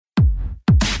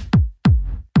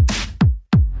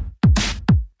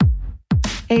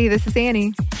Hey, this is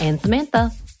Annie. And Samantha.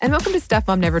 And welcome to Stuff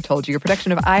Mom Never Told You, a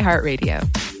production of iHeartRadio.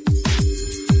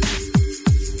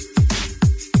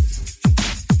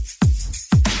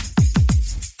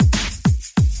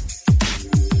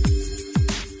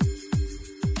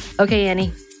 Okay,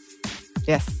 Annie.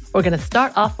 Yes. We're going to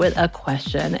start off with a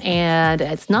question, and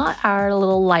it's not our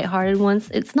little lighthearted ones.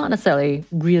 It's not necessarily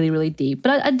really, really deep,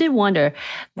 but I did wonder,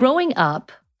 growing up,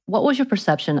 what was your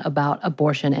perception about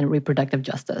abortion and reproductive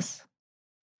justice?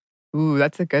 Ooh,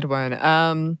 that's a good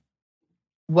one.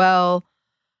 Well,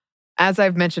 as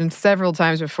I've mentioned several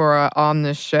times before on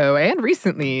this show and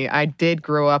recently, I did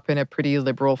grow up in a pretty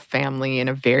liberal family in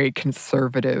a very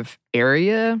conservative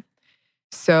area.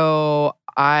 So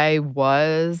I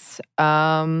was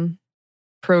pro-choice.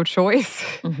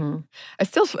 Mm-hmm. I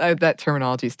still, that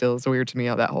terminology still is weird to me,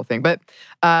 that whole thing. But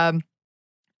I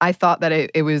thought that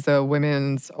it was a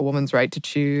woman's right to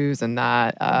choose, and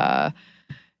that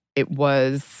it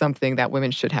was something that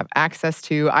women should have access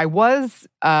to. I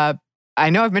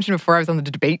know I've mentioned before I was on the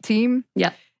debate team.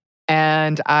 Yeah.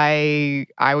 And I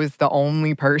was the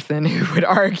only person who would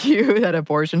argue that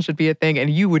abortion should be a thing. And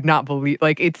you would not believe,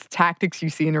 it's tactics you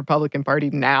see in the Republican Party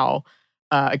now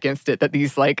against it that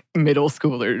these middle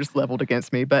schoolers leveled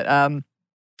against me. But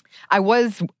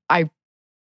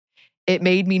it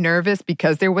made me nervous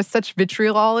because there was such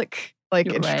vitriolic,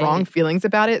 and strong feelings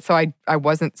about it. So I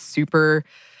wasn't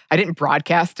I didn't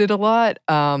broadcast it a lot.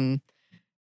 And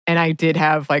I did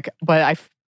have I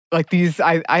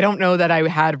don't know that I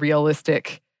had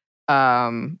realistic,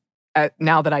 now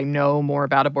that I know more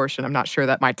about abortion, I'm not sure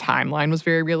that my timeline was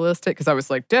very realistic because I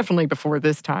was definitely before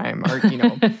this time or,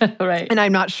 Right. And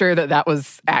I'm not sure that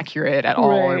was accurate at all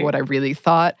or what I really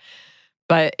thought.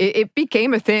 But it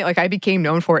became a thing, I became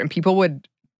known for it, and people would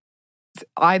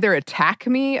either attack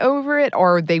me over it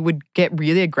or they would get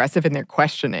really aggressive in their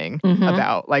questioning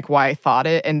about why I thought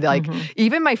it. And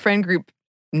even my friend group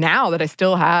now that I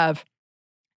still have,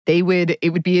 it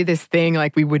would be this thing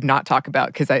we would not talk about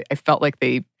because I felt like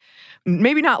they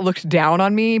maybe not looked down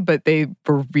on me, but they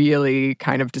were really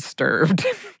kind of disturbed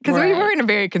because we were in a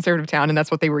very conservative town and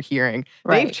that's what they were hearing.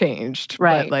 Right. They've changed,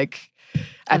 right? But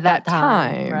at that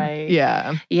time, right?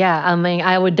 Yeah, yeah. I mean,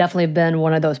 I would definitely have been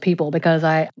one of those people because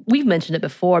we've mentioned it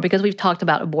before because we've talked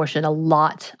about abortion a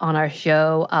lot on our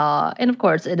show, and of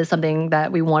course, it is something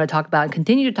that we want to talk about and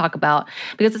continue to talk about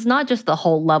because it's not just the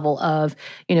whole level of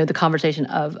the conversation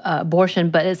of abortion,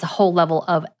 but it's a whole level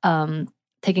of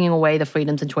taking away the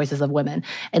freedoms and choices of women.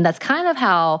 And that's kind of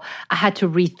how I had to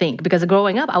rethink because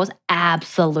growing up, I was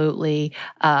absolutely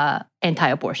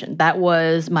anti-abortion. That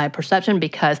was my perception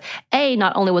because A,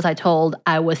 not only was I told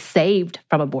I was saved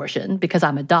from abortion because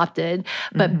I'm adopted,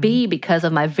 but B, because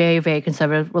of my very, very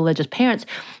conservative religious parents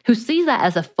who sees that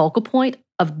as a focal point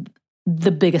of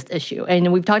the biggest issue.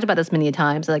 And we've talked about this many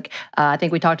times. I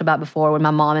think we talked about before when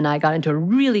my mom and I got into a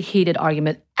really heated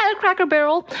argument at a Cracker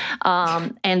Barrel.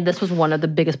 And this was one of the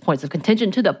biggest points of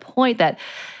contention to the point that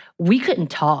we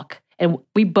couldn't talk and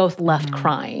we both left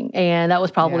crying. And that was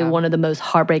probably one of the most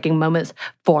heartbreaking moments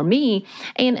for me.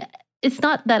 And it's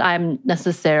not that I'm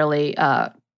necessarily I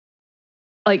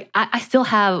still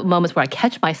have moments where I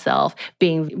catch myself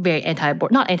being very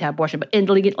not anti-abortion, but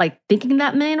thinking in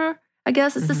that manner. I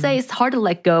guess is to say it's hard to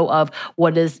let go of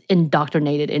what is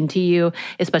indoctrinated into you,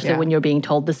 especially when you're being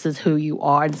told this is who you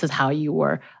are, this is how you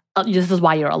were, this is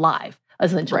why you're alive,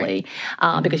 essentially,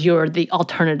 because you're the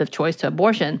alternative choice to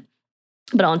abortion.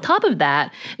 But on top of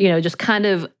that, just kind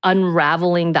of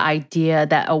unraveling the idea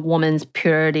that a woman's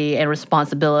purity and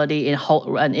responsibility in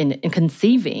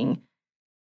conceiving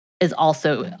is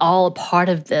also all a part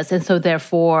of this. And so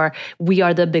therefore, we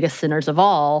are the biggest sinners of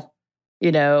all,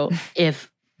 if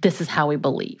this is how we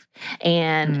believe.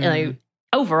 And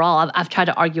overall, I've tried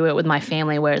to argue it with my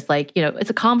family where it's it's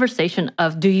a conversation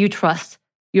of, do you trust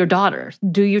your daughters?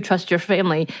 Do you trust your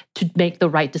family to make the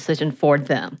right decision for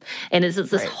them? And it's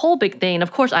this whole big thing.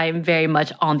 Of course, I am very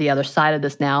much on the other side of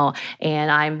this now,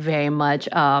 and I'm very much,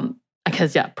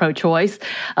 pro-choice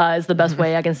is the best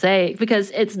way I can say,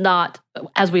 because it's not,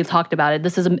 as we've talked about it,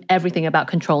 this is everything about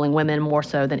controlling women more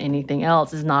so than anything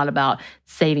else. It's not about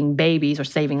saving babies or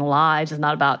saving lives. It's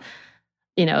not about,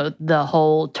 the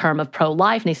whole term of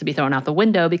pro-life needs to be thrown out the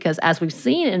window because as we've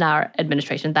seen in our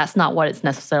administration, that's not what it's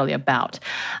necessarily about.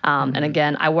 And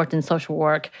again, I worked in social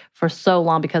work for so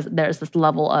long because there's this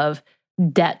level of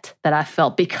debt that I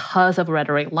felt because of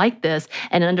rhetoric like this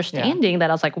and understanding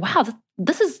that I was like, wow,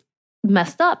 this is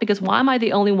messed up because why am I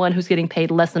the only one who's getting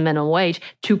paid less than minimum wage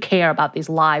to care about these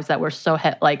lives that we're so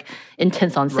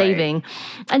intense on saving?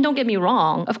 And don't get me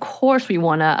wrong, of course we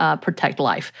want to protect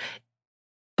life,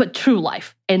 but true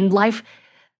life and life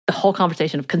the whole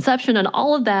conversation of conception and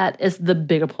all of that is the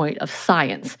bigger point of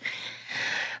science.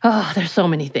 Oh, there's so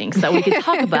many things that we could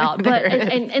talk about. But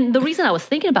and the reason I was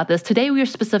thinking about this, today we are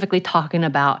specifically talking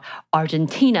about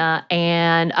Argentina,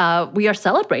 and we are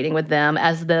celebrating with them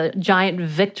as the giant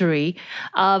victory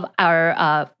of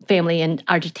our family in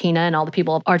Argentina, and all the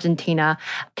people of Argentina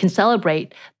can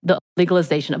celebrate the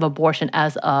legalization of abortion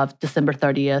as of December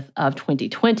 30th of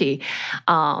 2020.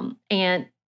 And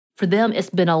for them, it's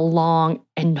been a long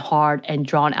and hard and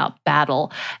drawn-out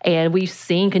battle. And we've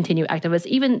seen continued activists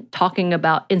even talking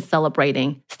about and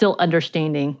celebrating, still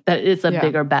understanding that it's a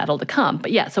bigger battle to come.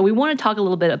 But yeah, so we want to talk a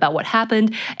little bit about what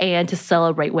happened and to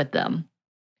celebrate with them.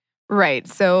 Right.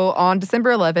 So on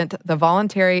December 11th, the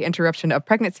Voluntary Interruption of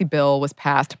Pregnancy Bill was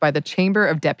passed by the Chamber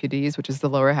of Deputies, which is the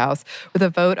lower house, with a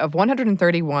vote of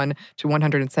 131 to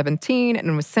 117,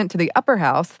 and was sent to the upper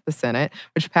house, the Senate,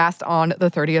 which passed on the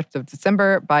 30th of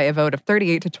December by a vote of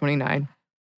 38 to 29,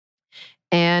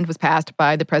 and was passed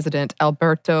by the President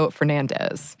Alberto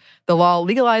Fernandez. The law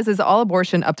legalizes all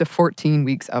abortion up to 14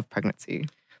 weeks of pregnancy.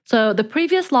 So the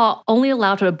previous law only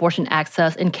allowed abortion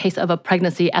access in case of a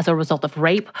pregnancy as a result of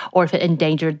rape or if it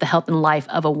endangered the health and life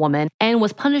of a woman, and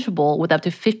was punishable with up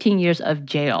to 15 years of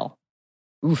jail.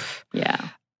 Oof. Yeah.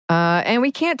 And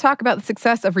we can't talk about the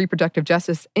success of reproductive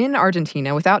justice in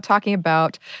Argentina without talking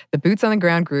about the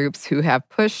boots-on-the-ground groups who have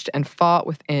pushed and fought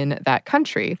within that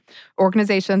country.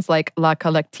 Organizations like La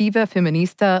Colectiva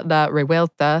Feminista La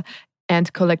Revuelta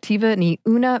and Colectiva Ni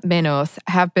Una Menos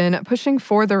have been pushing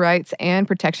for the rights and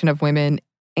protection of women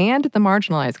and the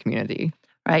marginalized community.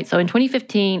 Right. So in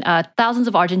 2015, thousands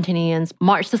of Argentinians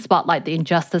marched to spotlight the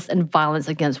injustice and violence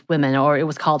against women, or it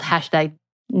was called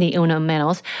 #Ni Una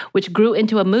Menos, which grew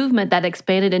into a movement that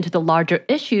expanded into the larger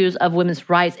issues of women's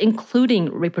rights, including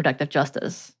reproductive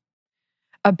justice.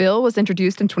 A bill was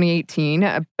introduced in 2018,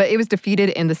 but it was defeated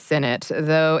in the Senate,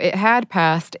 though it had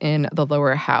passed in the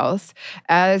lower house.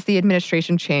 As the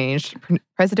administration changed,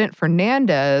 President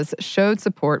Fernandez showed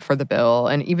support for the bill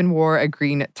and even wore a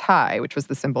green tie, which was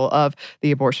the symbol of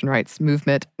the abortion rights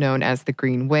movement known as the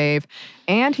Green Wave.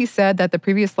 And he said that the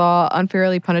previous law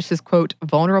unfairly punishes, quote,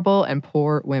 vulnerable and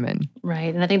poor women.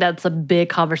 Right. And I think that's a big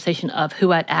conversation of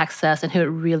who had access and who it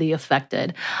really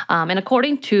affected. And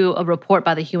according to a report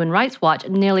by the Human Rights Watch,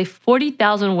 nearly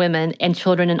 40,000 women and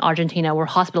children in Argentina were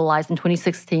hospitalized in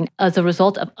 2016 as a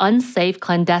result of unsafe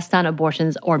clandestine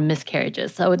abortions or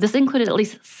miscarriages. So this included at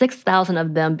least 6,000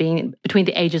 of them being between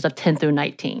the ages of 10 through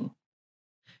 19.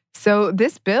 So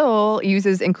this bill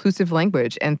uses inclusive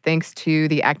language, and thanks to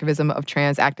the activism of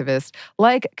trans activists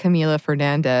like Camila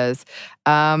Fernandez,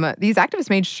 these activists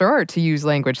made sure to use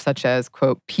language such as,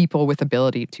 quote, people with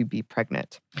ability to be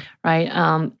pregnant. Right.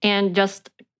 And just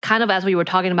kind of as we were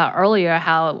talking about earlier,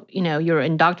 how, you're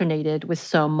indoctrinated with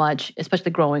so much,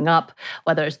 especially growing up,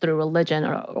 whether it's through religion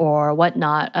or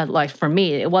whatnot. Like for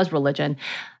me, it was religion.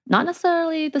 Not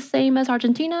necessarily the same as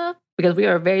Argentina, because we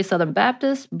are very Southern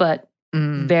Baptist, but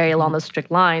very along those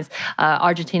strict lines.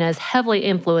 Argentina is heavily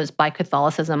influenced by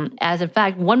Catholicism, as in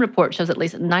fact, one report shows at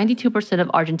least 92% of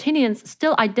Argentinians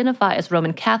still identify as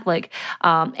Roman Catholic.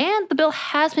 And the bill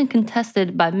has been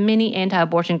contested by many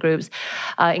anti-abortion groups,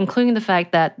 including the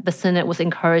fact that the Senate was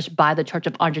encouraged by the Church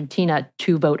of Argentina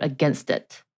to vote against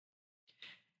it.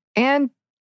 And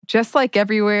just like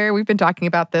everywhere, we've been talking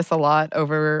about this a lot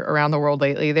around the world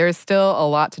lately. There is still a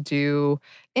lot to do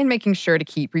in making sure to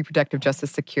keep reproductive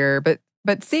justice secure. But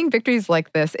seeing victories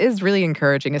like this is really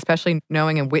encouraging, especially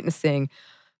knowing and witnessing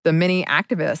the many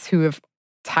activists who have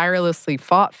tirelessly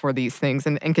fought for these things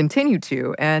and continue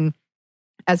to. And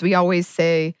as we always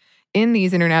say in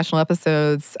these international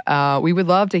episodes, we would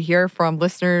love to hear from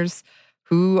listeners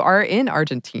who are in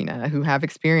Argentina, who have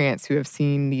experience, who have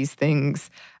seen these things,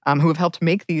 who have helped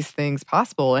make these things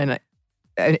possible. And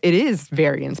it is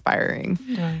very inspiring.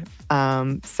 Right.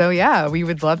 So yeah, we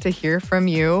would love to hear from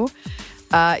you.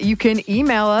 You can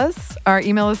email us. Our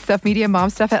email is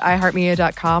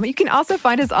stuffmediamomstuff@iheartmedia.com. You can also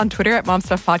find us on Twitter at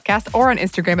momstuffpodcast or on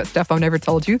Instagram at Stuff Mom Never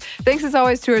Told You. Thanks as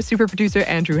always to our super producer,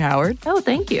 Andrew Howard. Oh,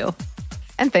 thank you.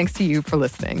 And thanks to you for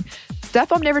listening.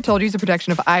 Stuff Mom Never Told You is a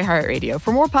production of iHeartRadio.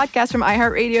 For more podcasts from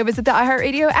iHeartRadio, visit the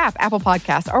iHeartRadio app, Apple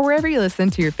Podcasts, or wherever you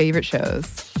listen to your favorite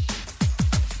shows.